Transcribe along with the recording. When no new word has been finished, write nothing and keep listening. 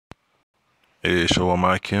Shalom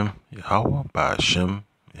Akim, Yahweh, Ba'ashim,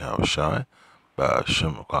 Yahushai,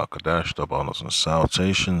 Ba'ashim, Kakadash, double honors and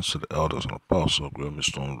salutations to the elders and apostles, great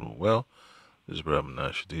Mr. Rule well. This is Brother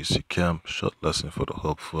Menashe DC Camp, short lesson for the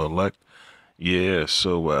hopeful elect. Yeah,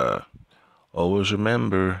 so always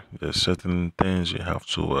remember there's certain things you have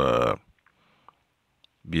to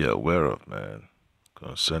be aware of, man,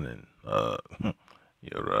 concerning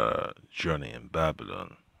your journey in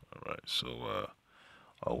Babylon. All right, so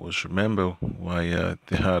always remember why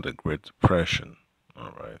they had a Great Depression.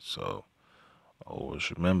 All right, so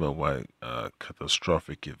always remember why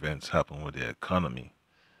catastrophic events happen with the economy.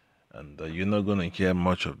 And you're not going to hear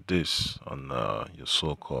much of this on your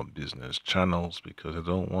so called business channels because they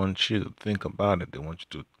don't want you to think about it. They want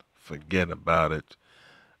you to forget about it.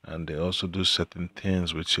 And they also do certain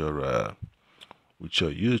things with your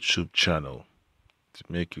YouTube channel to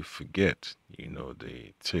make you forget. You know,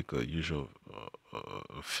 they take a usual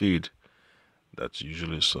feed that's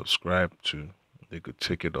usually subscribed to. They could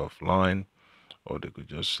take it offline or they could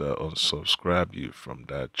just unsubscribe you from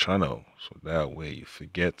that channel so that way you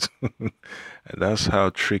forget. And that's how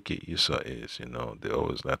tricky Esau is. You know, they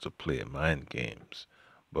always like to play mind games,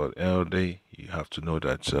 but elder, you have to know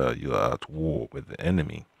that you are at war with the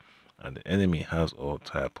enemy, and the enemy has all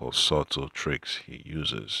type of subtle tricks he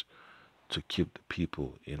uses to keep the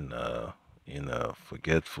people in a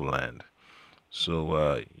forgetful land.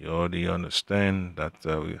 So you already understand that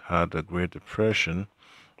we had a Great Depression,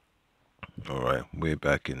 all right, way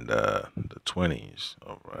back in the 20s,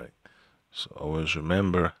 all right. So always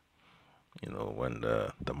remember, you know, when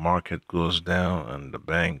the market goes down and the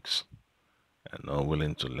banks are not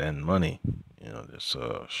willing to lend money, you know, there's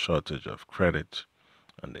a shortage of credit,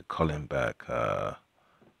 and they're calling back the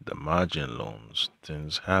margin loans.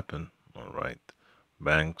 Things happen, all right.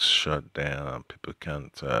 Banks shut down, people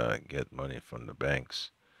can't get money from the banks.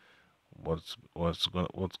 What's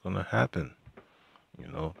gonna happen? You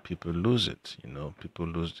know, people lose it. You know, people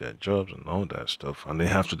lose their jobs and all that stuff, and they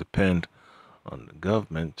have to depend on the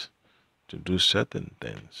government to do certain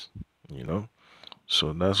things. You know,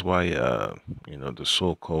 so that's why you know, the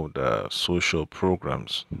so-called social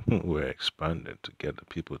programs were expanded to get the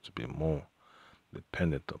people to be more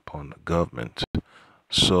dependent upon the government.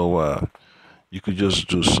 So you could just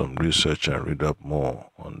do some research and read up more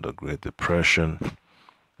on the Great Depression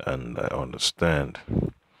and understand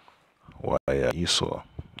why Esau,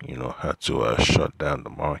 you know, had to shut down the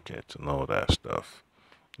market and all that stuff.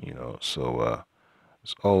 You know, so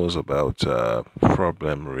it's always about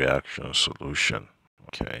problem, reaction, solution.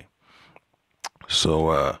 Okay,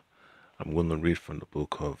 so I'm going to read from the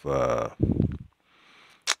book of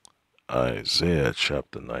Isaiah,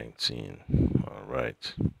 chapter 19. All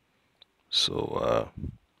right, so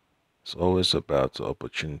it's always about the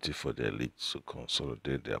opportunity for the elites to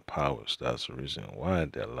consolidate their powers. That's the reason why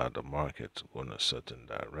they allow the market to go in a certain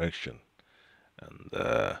direction. And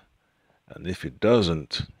and if it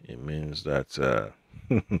doesn't, it means that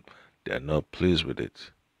they're not pleased with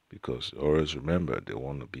it. Because always remember, they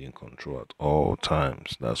want to be in control at all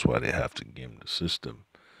times. That's why they have to game the system.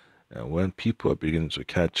 And when people are beginning to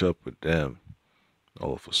catch up with them,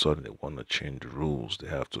 all of a sudden they want to change the rules. They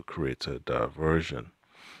have to create a diversion.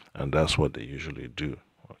 And that's what they usually do.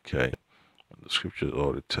 Okay? And the scripture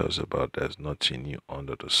already tells about there's nothing new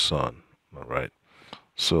under the sun. All right?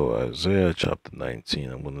 So Isaiah chapter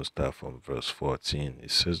 19, I'm going to start from verse 14.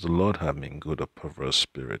 It says, the Lord hath mingled a perverse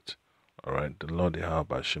spirit. All right, the Lord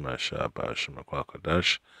Yahweh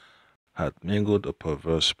Kwakadash hath mingled a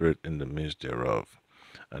perverse spirit in the midst thereof,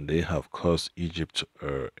 and they have caused Egypt to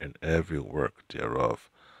err in every work thereof.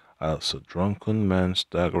 As a drunken man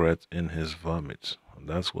staggereth in his vomit. And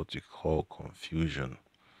that's what you call confusion.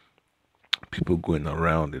 People going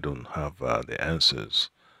around, they don't have the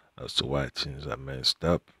answers as to why things are messed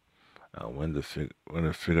up. When they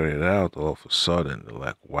figure it out, all of a sudden they're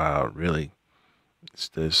like, "Wow, really? It's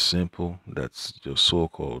this simple?" That's your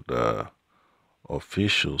so-called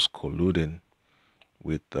officials colluding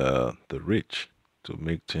with the rich to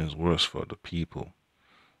make things worse for the people,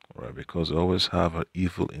 right? Because they always have an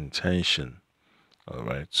evil intention, all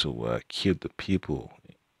right, to keep the people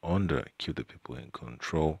keep the people in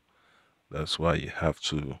control. That's why you have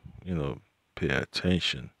to, you know, pay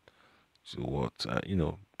attention to what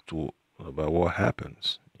to about what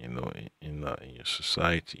happens, you know, in your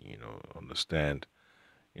society. You know, understand,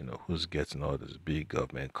 you know, who's getting all these big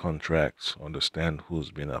government contracts. Understand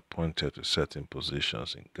who's been appointed to certain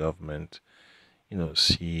positions in government. You know,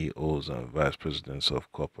 CEOs and vice presidents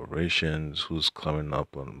of corporations. Who's coming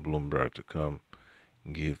up on Bloomberg to come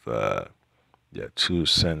give their 2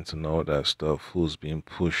 cents and all that stuff. Who's being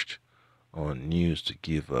pushed on news to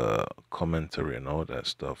give a commentary and all that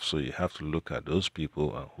stuff. So you have to look at those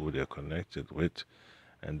people and who they're connected with,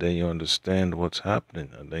 and then you understand what's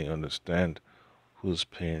happening, and then you understand who's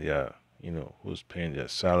paying their, who's paying their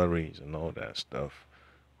salaries and all that stuff,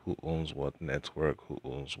 who owns what network, who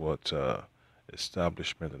owns what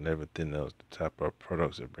establishment, and everything else, the type of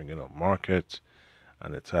products they're bringing on market,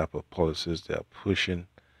 and the type of policies they're pushing.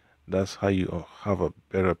 That's how you have a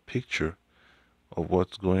better picture of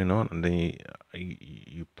what's going on, and then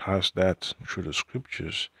you pass that through the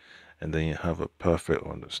scriptures, and then you have a perfect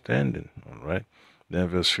understanding. All right. Then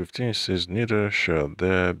verse 15 says, "Neither shall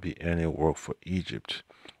there be any work for Egypt,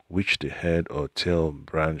 which the head or tail,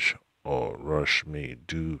 branch or rush may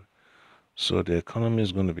do." So the economy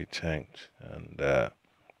is going to be tanked, and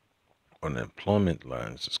unemployment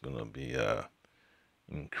lines is going to be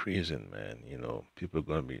increasing, man. People are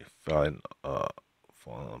going to be filing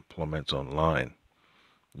for unemployment online.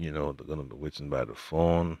 They're going to be waiting by the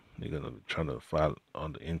phone. They're going to be trying to file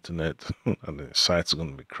on the internet, and the sites are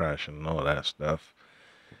going to be crashing and all that stuff.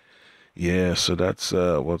 Yeah, so that's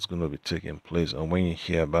what's going to be taking place. And when you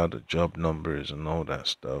hear about the job numbers and all that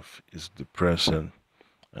stuff, it's depressing.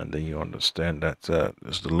 And then you understand that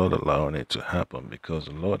it's the Lord allowing it to happen, because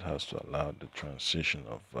the Lord has to allow the transition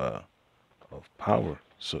of power.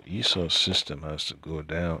 So Esau's system has to go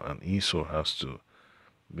down, and Esau has to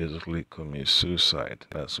basically commit suicide.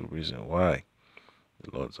 That's the reason why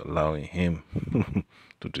the Lord's allowing him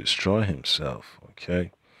to destroy himself.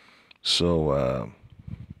 Okay, so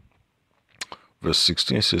verse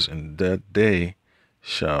 16 says, "In that day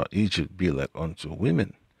shall Egypt be like unto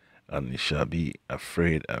women, and it shall be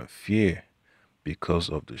afraid and fear, because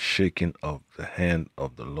of the shaking of the hand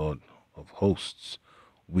of the Lord of hosts,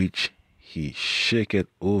 which he shaketh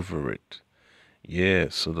over it." Yeah,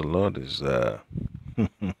 so the Lord is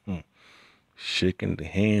shaking the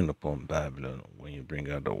hand upon Babylon. When you bring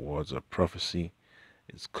out the words of prophecy,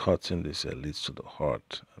 it's cutting these elites to the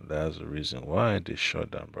heart. And that's the reason why they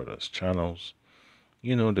shut down brothers' channels.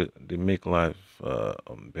 They make life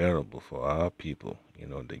unbearable for our people.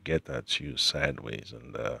 They get at you sideways,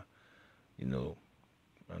 and you know,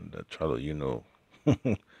 try to,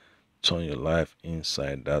 turn your life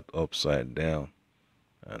inside out, upside down,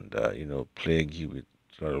 and try to plague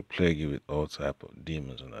you with all type of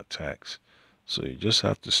demons and attacks. So you just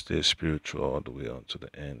have to stay spiritual all the way on to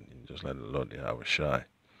the end, and just let the Lord have a shy.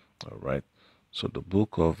 All right. So the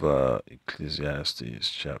book of Ecclesiastes,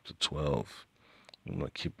 chapter 12. I'm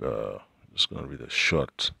gonna keep. Just gonna read a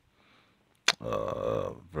short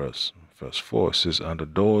verse. Verse 4 says, "And the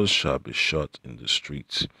doors shall be shut in the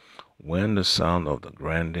streets when the sound of the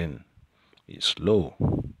grinding is low,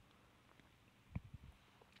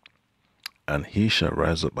 and he shall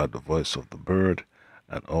rise up at the voice of the bird,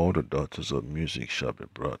 and all the daughters of music shall be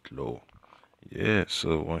brought low." Yeah,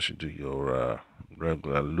 so once you do your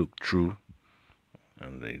regular look through,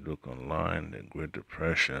 and they look online, the Great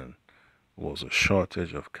Depression was a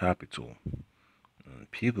shortage of capital, and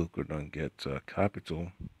people could not get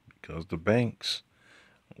capital because the banks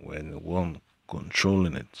were the one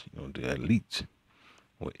controlling it. The elite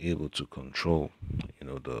were able to control,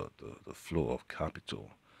 the flow of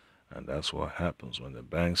capital. And that's what happens when the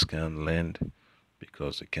banks can't lend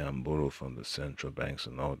because they can't borrow from the central banks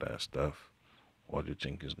and all that stuff. What do you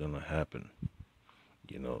think is going to happen?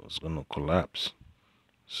 It's going to collapse.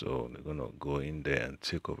 So they're going to go in there and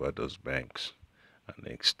take over those banks and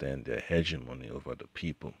extend their hegemony over the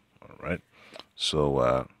people. All right.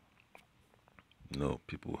 So,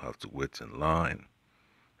 people have to wait in line,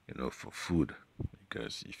 for food,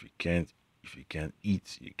 because if you can't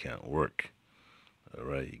eat, you can't work. All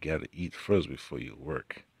right. You got to eat first before you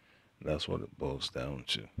work. That's what it boils down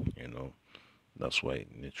to. You know, that's why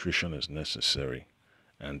nutrition is necessary,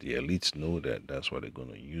 and the elites know that. That's why they're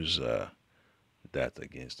going to use that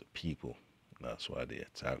against the people. That's why they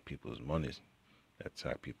attack people's money,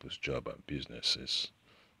 attack people's job and businesses,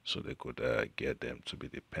 so they could get them to be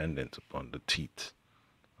dependent upon the teeth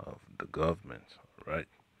of the government. Right.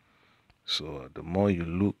 So the more you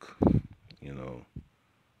look, you know,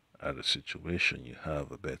 at a situation, you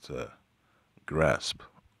have a better grasp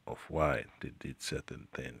of why they did certain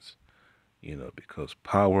things. Because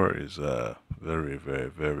power is very, very,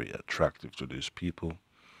 very attractive to these people.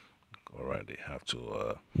 All right, they have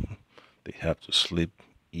to sleep,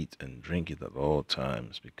 eat, and drink it at all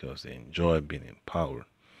times because they enjoy being in power.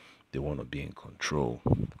 They want to be in control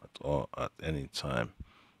at any time.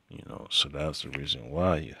 So that's the reason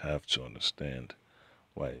why you have to understand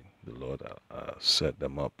why the Lord set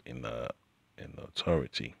them up in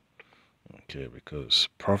authority. Okay, because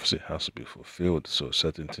prophecy has to be fulfilled, so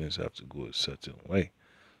certain things have to go a certain way.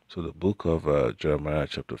 So the book of Jeremiah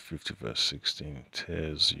chapter 50 verse 16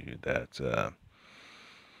 tells you that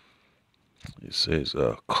it says,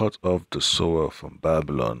 cut off the sower from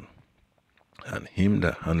Babylon, and him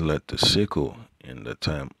that handleth the sickle in the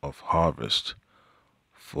time of harvest,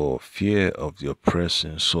 for fear of the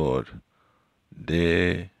oppressing sword.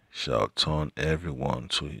 They shall turn every one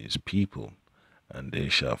to his people, and they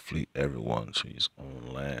shall flee every one to his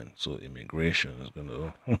own land. So immigration is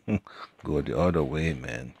gonna go the other way,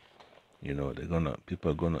 man.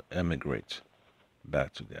 People are gonna emigrate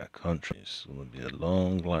back to their countries. It's gonna be a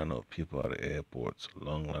long line of people at the airports, a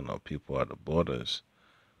long line of people at the borders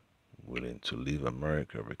willing to leave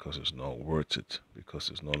America because it's not worth it, because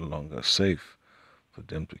it's no longer safe for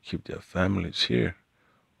them to keep their families here.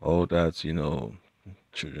 All that,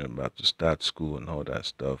 children about to start school and all that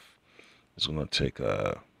stuff is gonna take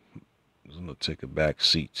a back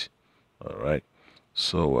seat. All right.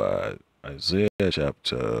 So Isaiah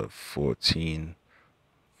chapter 14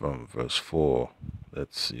 from verse 4.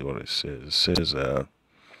 Let's see what it says. It says that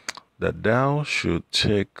thou shalt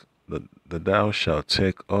take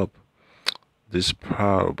up this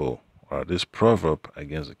parable or this proverb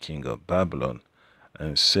against the king of Babylon,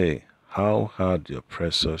 and say, how had the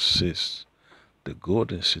oppressor ceased? The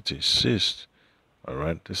golden city ceased. All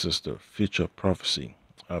right, this is the future prophecy.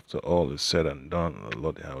 After all is said and done, the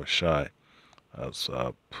Lord Yahushua has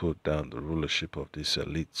put down the rulership of these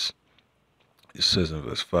elites. It says in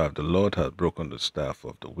verse 5, the Lord hath broken the staff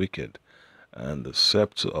of the wicked and the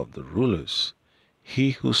scepter of the rulers.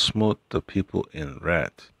 He who smote the people in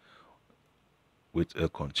wrath with a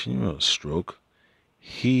continual stroke,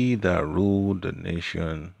 he that ruled the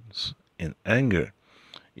nations in anger,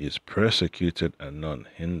 is persecuted and none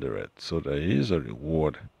hindered. So there is a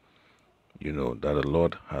reward, that the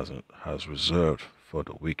Lord has reserved for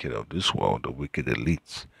the wicked of this world, the wicked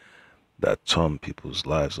elites that turn people's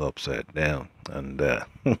lives upside down. And the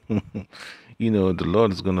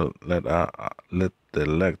Lord is gonna let the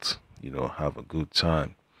elect, have a good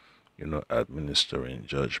time, administering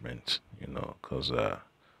judgment, because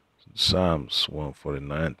Psalms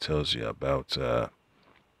 149 tells you about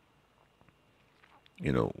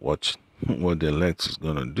what what the elect is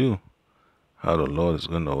gonna do, how the Lord is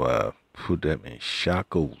gonna put them in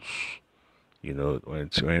shackles. When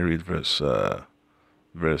you read verse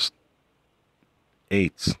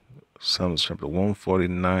 8, Psalms chapter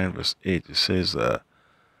 149 verse 8, it says to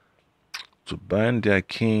bind their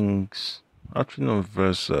kings. Actually, no,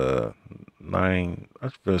 verse 9,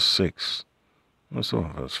 that's verse 6. Also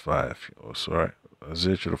verse 5. Oh, sorry.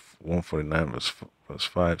 Isaiah 149 verse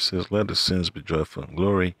 5 says, let the saints be joyful in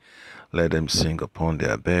glory. Let them sing upon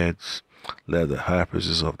their beds. Let the high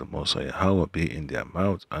praises of the Most High Yahweh be in their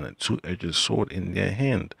mouth, and a two-edged sword in their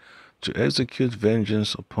hand, to execute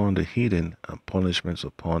vengeance upon the heathen and punishments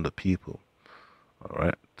upon the people. All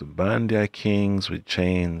right. To bind their kings with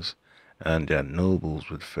chains and their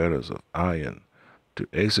nobles with fetters of iron, to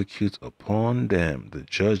execute upon them the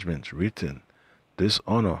judgment written. This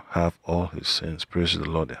honor have all his sins. Praise the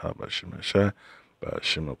Lord, the Habashimashah,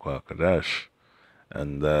 Bashimah Kadash.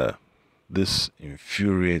 And this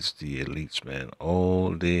infuriates the elites, man,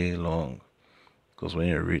 all day long. Because when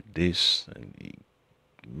you read this, and it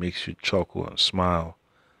makes you chuckle and smile,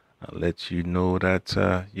 and lets you know that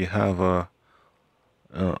you have a,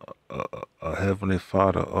 a heavenly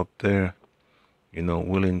Father up there,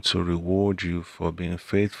 willing to reward you for being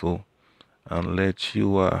faithful and let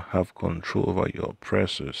you have control over your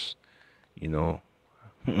oppressors, you know.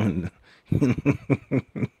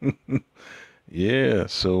 Yeah,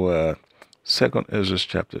 so Second Ezra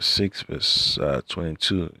chapter 6 verse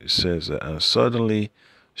 22, it says, and suddenly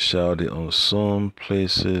shall the unsown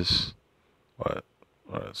places,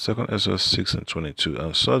 Second Ezra 6 and 22,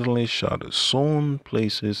 and suddenly shall the sown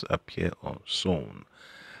places appear unsown,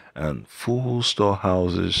 and full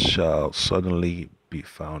storehouses shall suddenly be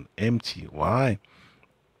found empty. Why?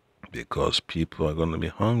 Because people are going to be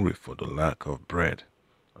hungry for the lack of bread.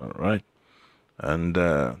 All right. And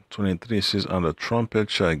 23 says, and the trumpet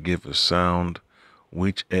shall give a sound,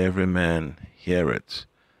 which every man heareth.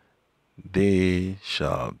 They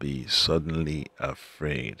shall be suddenly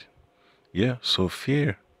afraid. Yeah, so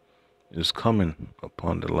fear is coming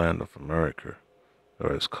upon the land of America,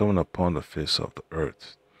 or is coming upon the face of the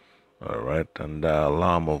earth. All right. And the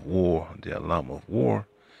alarm of war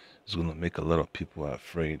is going to make a lot of people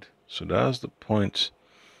afraid. So that's the point,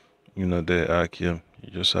 there, Akia. You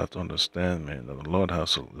just have to understand, man, that the Lord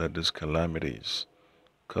has to let these calamities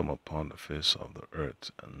come upon the face of the earth.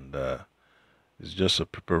 And it's just a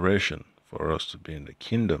preparation for us to be in the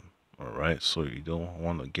kingdom. All right. So you don't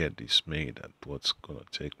want to get dismayed at what's going to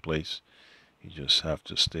take place. You just have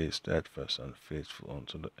to stay steadfast and faithful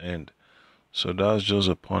unto the end. So that's just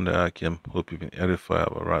upon the Akim. Hope you've been edified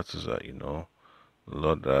about that. The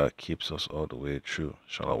Lord keeps us all the way through.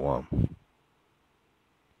 Shalom.